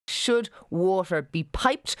Should water be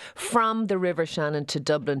piped from the River Shannon to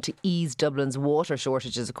Dublin to ease Dublin's water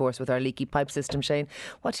shortages, of course, with our leaky pipe system, Shane?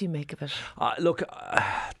 What do you make of it? Look,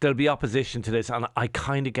 there'll be opposition to this, and I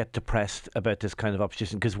kind of get depressed about this kind of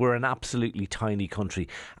opposition because we're an absolutely tiny country,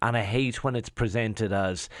 and I hate when it's presented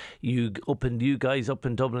as you guys up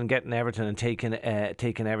in Dublin getting everything and taking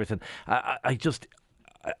everything. I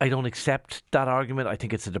don't accept that argument. I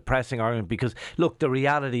think it's a depressing argument because, look, the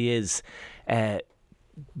reality is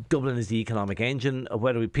Dublin is the economic engine.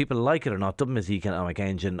 Whether people like it or not, Dublin is the economic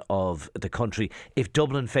engine of the country. If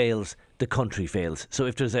Dublin fails, the country fails. So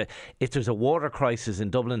if there's a water crisis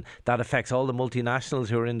in Dublin, that affects all the multinationals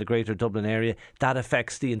who are in the Greater Dublin area. That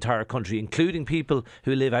affects the entire country, including people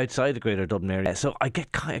who live outside the Greater Dublin area. So I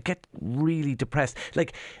get really depressed.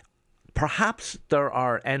 Like, perhaps there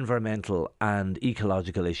are environmental and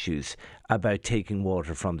ecological issues about taking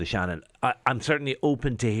water from the Shannon. I'm certainly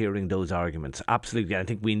open to hearing those arguments. Absolutely. I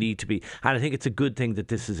think we need to be, and I think it's a good thing that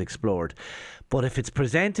this is explored. But if it's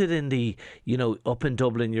presented in the, up in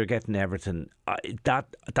Dublin, you're getting everything,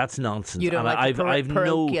 that's nonsense. You don't like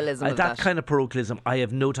parochialism of that kind of parochialism. I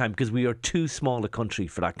have no time because we are too small a country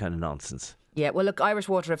for that kind of nonsense. Yeah, well, look, Irish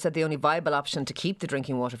Water have said the only viable option to keep the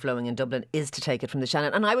drinking water flowing in Dublin is to take it from the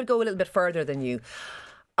Shannon. And I would go a little bit further than you.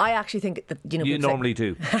 I actually think that, you normally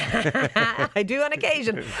do. I do on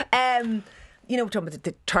occasion. Talking about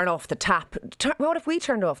to turn off the tap. What if we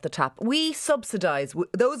turned off the tap? We subsidise,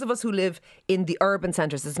 those of us who live in the urban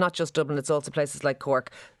centres, it's not just Dublin, it's also places like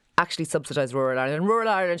Cork, actually subsidise rural Ireland. In rural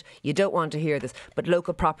Ireland, you don't want to hear this, but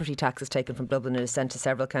local property tax is taken from Dublin and is sent to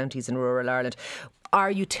several counties in rural Ireland. Our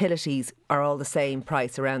utilities are all the same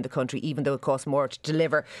price around the country, even though it costs more to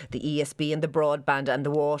deliver the ESB and the broadband and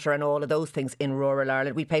the water and all of those things in rural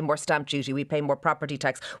Ireland. We pay more stamp duty, we pay more property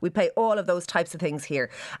tax, we pay all of those types of things here.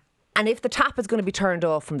 And if the tap is going to be turned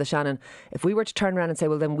off from the Shannon, if we were to turn around and say,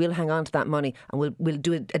 well, then we'll hang on to that money and we'll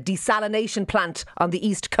do a desalination plant on the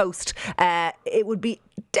east coast, it would be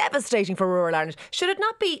devastating for rural Ireland. Should it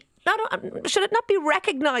not be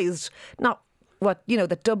recognised?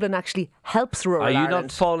 That Dublin actually helps rural Ireland. Are you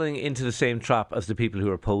not falling into the same trap as the people who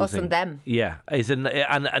are opposing? Us and them. Yeah. And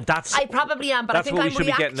that's... I probably am, but I think what we should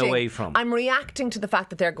be getting away from. I'm reacting to the fact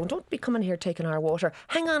that they're going, don't be coming here taking our water.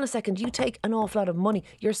 Hang on a second, you take an awful lot of money.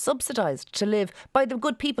 You're subsidised to live by the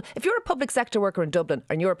good people. If you're a public sector worker in Dublin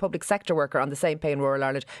and you're a public sector worker on the same pay in rural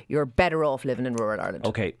Ireland, you're better off living in rural Ireland.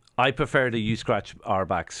 Okay, I prefer that you scratch our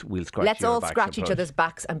backs, we'll scratch Let's your all backs. scratch each other's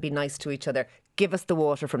backs and be nice to each other. Give us the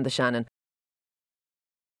water from the Shannon.